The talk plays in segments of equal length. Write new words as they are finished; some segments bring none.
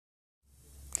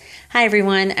Hi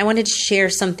everyone. I wanted to share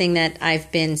something that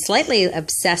I've been slightly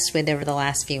obsessed with over the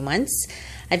last few months.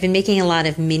 I've been making a lot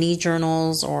of mini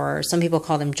journals, or some people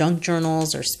call them junk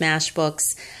journals or smash books.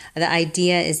 The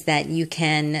idea is that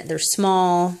they're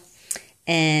small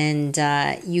and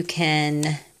you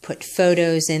can put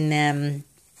photos in them,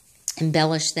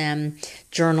 embellish them,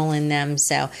 journal in them.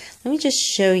 So let me just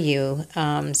show you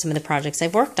some of the projects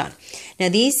I've worked on. Now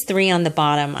these three on the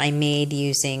bottom I made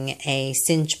using a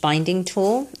cinch binding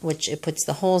tool, which it puts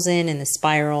the holes in and the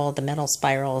spiral, the metal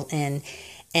spiral in,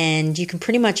 and you can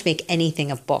pretty much make anything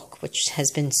a book, which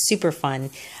has been super fun.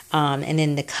 And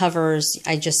then the covers,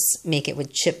 I just make it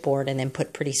with chipboard and then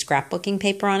put pretty scrapbooking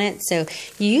paper on it. So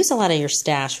you use a lot of your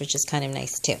stash, which is kind of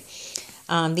nice too.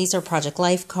 These are Project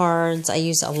Life cards. I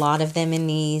use a lot of them in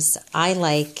these.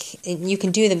 You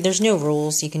can do them, there's no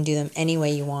rules. You can do them any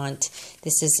way you want.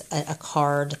 This is a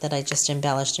card that I just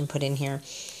embellished and put in here.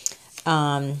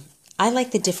 I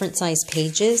like the different size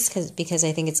pages because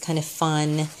I think it's kind of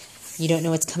fun. You don't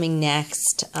know what's coming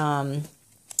next.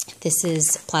 This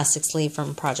is Plastic Sleeve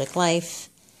from Project Life.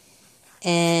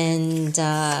 And,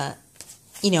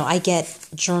 I get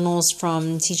journals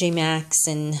from TJ Maxx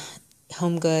and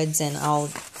Home Goods, and I'll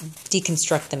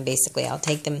deconstruct them basically. I'll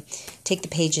take the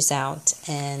pages out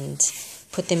and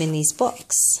put them in these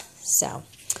books. So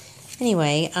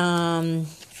anyway,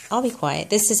 I'll be quiet.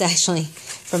 This is actually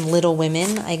from Little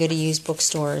Women. I go to used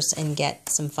bookstores and get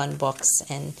some fun books,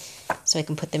 and so I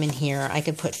can put them in here. I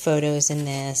could put photos in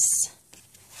this.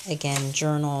 Again,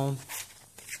 journal.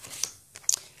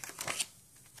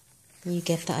 You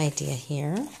get the idea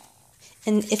here.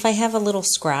 And if I have a little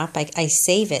scrap, I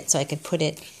save it so I could put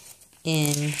it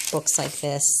in books like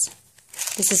this.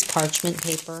 This is parchment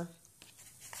paper.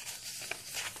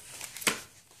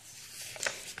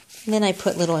 And then I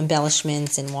put little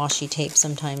embellishments and washi tape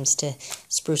sometimes to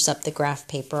spruce up the graph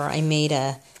paper. I made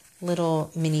a little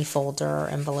mini folder or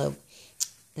envelope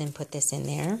and then put this in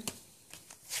there.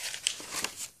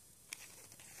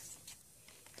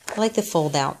 I like the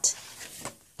fold out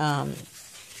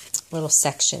little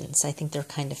sections. I think they're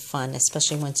kind of fun,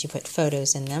 especially once you put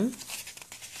photos in them.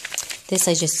 This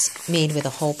I just made with a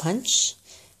hole punch.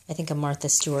 I think a Martha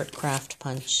Stewart craft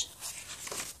punch.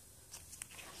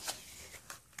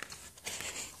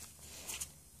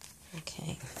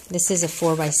 Okay, this is a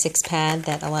 4x6 pad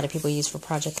that a lot of people use for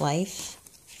Project Life.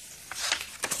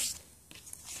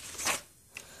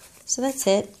 So that's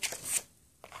it.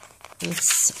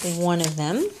 It's one of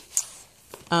them.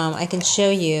 I can show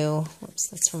you, whoops,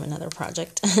 that's from another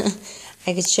project.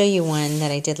 I could show you one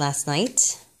that I did last night.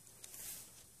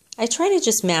 I try to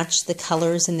just match the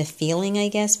colors and the feeling, I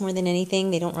guess, more than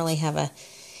anything. They don't really have a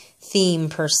theme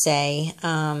per se.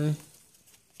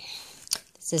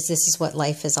 This is what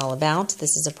life is all about.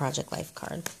 This is a Project Life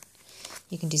card.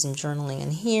 You can do some journaling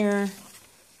in here.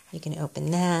 You can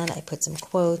open that. I put some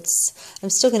quotes. I'm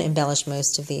still going to embellish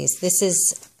most of these. This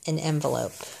is an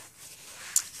envelope.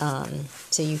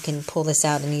 So you can pull this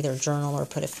out and either journal or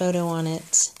put a photo on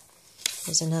it.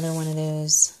 There's another one of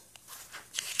those.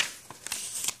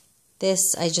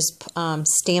 This, I just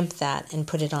stamped that and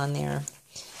put it on there.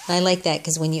 And I like that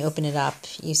because when you open it up,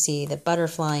 you see the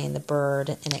butterfly and the bird,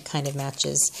 and it kind of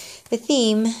matches the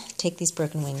theme. Take these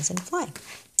broken wings and fly.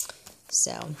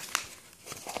 So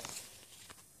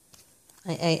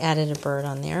I added a bird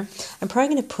on there. I'm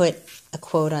probably going to put a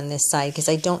quote on this side because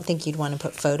I don't think you'd want to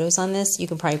put photos on this. You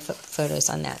can probably put photos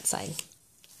on that side.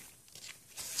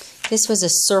 This was a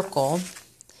circle,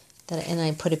 and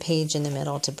I put a page in the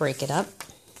middle to break it up.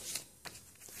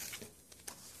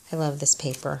 I love this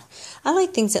paper. I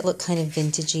like things that look kind of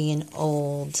vintagey and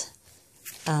old,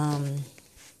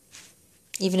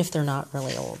 even if they're not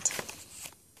really old.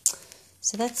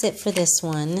 So that's it for this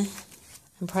one.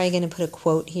 I'm probably going to put a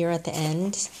quote here at the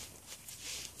end.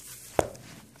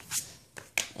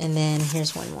 And then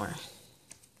here's one more.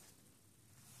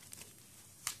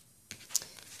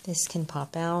 This can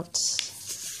pop out.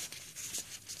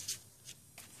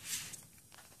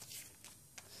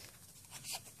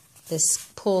 This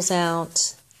pulls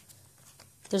out.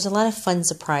 There's a lot of fun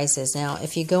surprises. Now,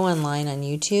 if you go online on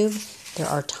YouTube, there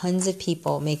are tons of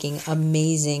people making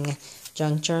amazing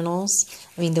junk journals.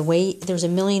 I mean, there's a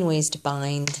million ways to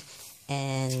bind,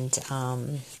 and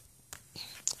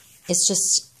it's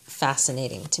just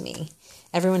fascinating to me.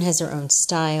 Everyone has their own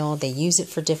style. They use it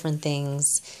for different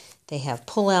things. They have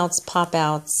pull-outs,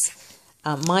 pop-outs.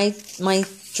 My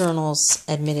journals,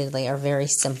 admittedly, are very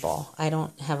simple. I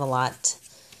don't have a lot.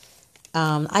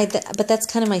 But that's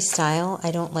kind of my style.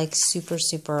 I don't like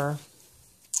super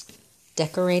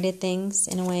decorated things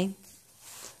in a way.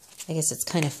 I guess it's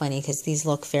kind of funny because these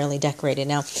look fairly decorated.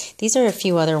 Now, these are a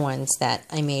few other ones that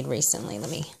I made recently. Let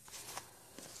me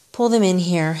pull them in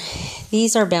here.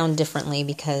 These are bound differently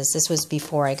because this was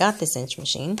before I got this inch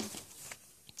machine.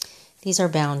 These are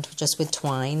bound just with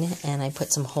twine, and I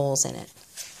put some holes in it.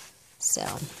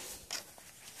 So,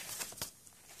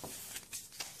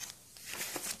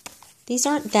 these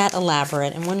aren't that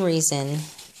elaborate, and one reason,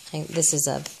 this is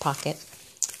a pocket.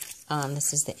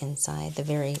 This is the inside, the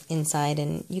very inside,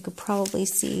 and you could probably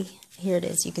see, here it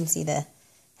is, you can see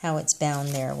how it's bound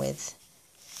there with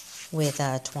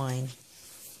twine.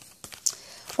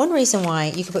 One reason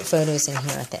why, you could put photos in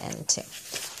here at the end too.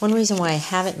 One reason why I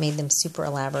haven't made them super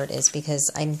elaborate is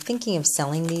because I'm thinking of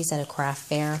selling these at a craft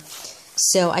fair.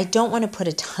 So I don't want to put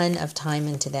a ton of time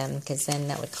into them because then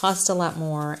that would cost a lot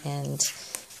more, and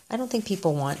I don't think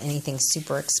people want anything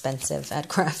super expensive at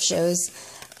craft shows.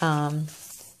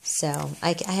 So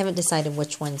I haven't decided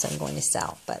which ones I'm going to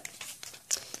sell, but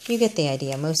you get the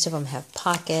idea. Most of them have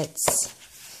pockets.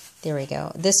 There we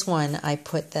go. This one, I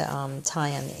put the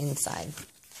tie on the inside.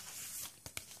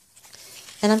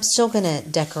 And I'm still going to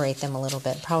decorate them a little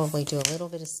bit, probably do a little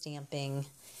bit of stamping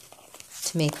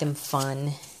to make them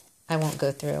fun. I won't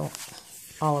go through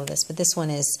all of this, but this one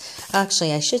is,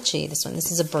 actually I should show you this one.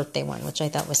 This is a birthday one, which I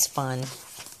thought was fun.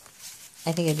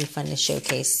 I think it'd be fun to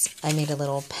showcase. I made a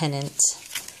little pennant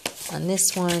on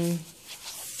this one.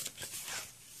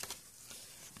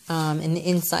 And the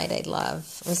inside I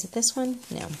love. Was it this one?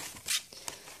 No.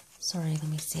 Sorry, let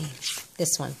me see.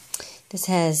 This one. This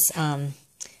has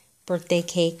birthday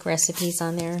cake recipes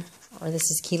on there. Or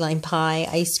this is key lime pie,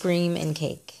 ice cream, and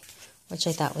cake, which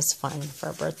I thought was fun for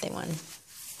a birthday one.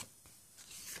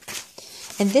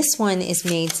 And this one is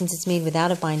made, since it's made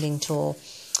without a binding tool,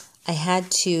 I had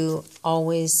to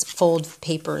always fold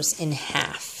papers in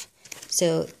half.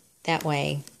 So that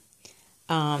way,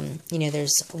 you know,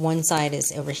 there's one side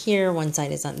is over here, one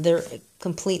side is on, they're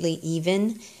completely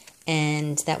even,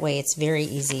 and that way it's very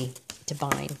easy to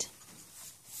bind.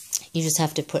 You just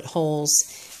have to put holes,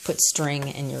 put string,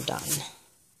 and you're done.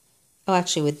 Oh,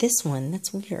 actually with this one,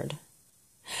 that's weird.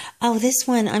 Oh, this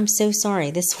one, I'm so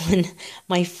sorry. This one,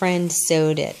 my friend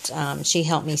sewed it. She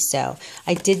helped me sew.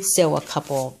 I did sew a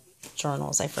couple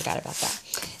journals. I forgot about that.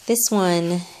 This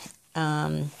one,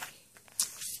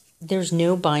 there's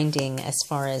no binding as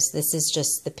far as, this is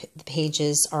just the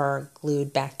pages are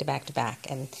glued back to back to back.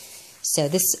 And so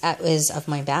this is of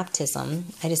my baptism.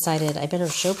 I decided I better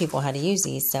show people how to use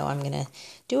these, so I'm going to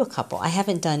do a couple. I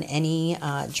haven't done any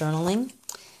journaling.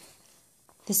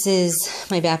 This is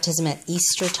my baptism at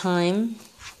Easter time.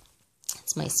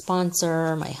 It's my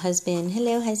sponsor, my husband.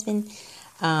 Hello, husband.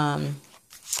 My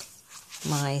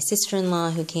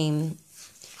sister-in-law who came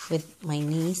with my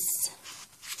niece.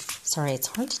 Sorry, it's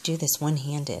hard to do this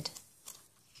one-handed.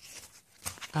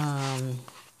 My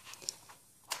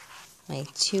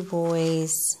two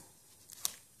boys.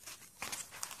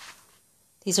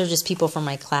 These are just people from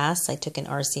my class. I took an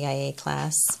RCIA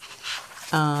class.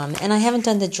 And I haven't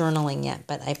done the journaling yet,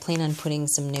 but I plan on putting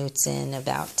some notes in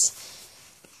about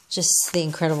just the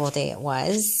incredible day it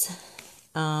was.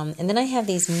 And then I have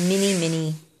these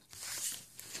mini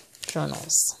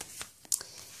journals.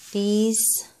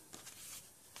 These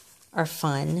are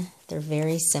fun. They're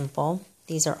very simple.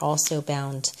 These are also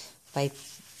bound by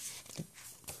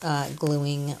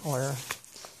gluing or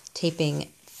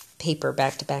taping paper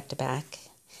back to back to back.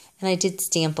 And I did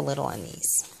stamp a little on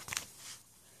these.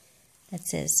 That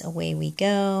says, away we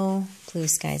go, blue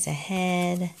skies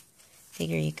ahead.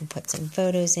 Figure you can put some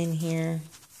photos in here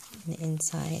on the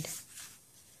inside.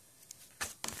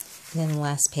 And then the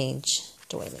last page,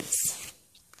 doilies.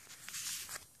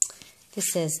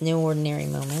 This says, no ordinary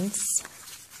moments.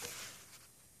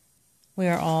 We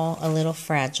are all a little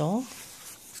fragile.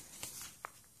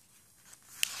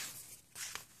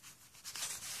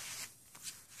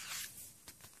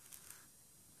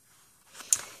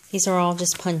 These are all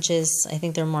just punches. I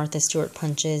think they're Martha Stewart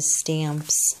punches,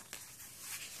 stamps.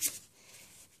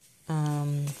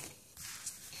 And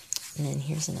then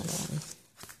here's another one.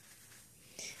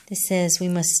 This says, we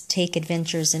must take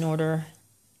adventures in order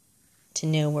to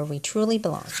know where we truly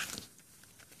belong.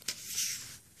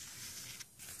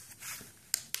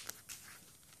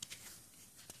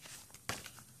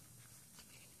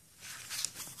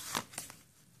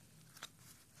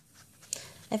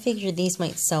 I figured these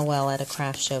might sell well at a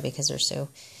craft show because they're so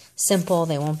simple.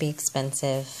 They won't be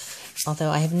expensive. Although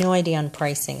I have no idea on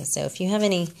pricing. So if you have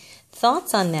any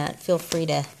thoughts on that, feel free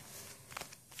to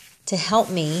help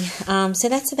me. So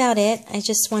that's about it. I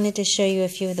just wanted to show you a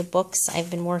few of the books I've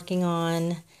been working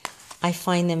on. I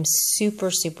find them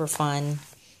super, super fun.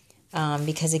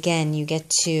 because again, you get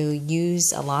to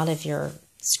use a lot of your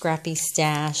scrappy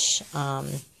stash,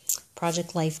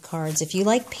 project life cards. If you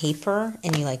like paper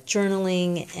and you like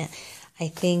journaling, I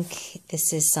think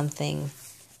this is something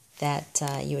that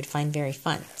you would find very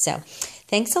fun. So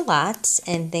thanks a lot,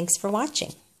 and thanks for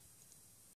watching.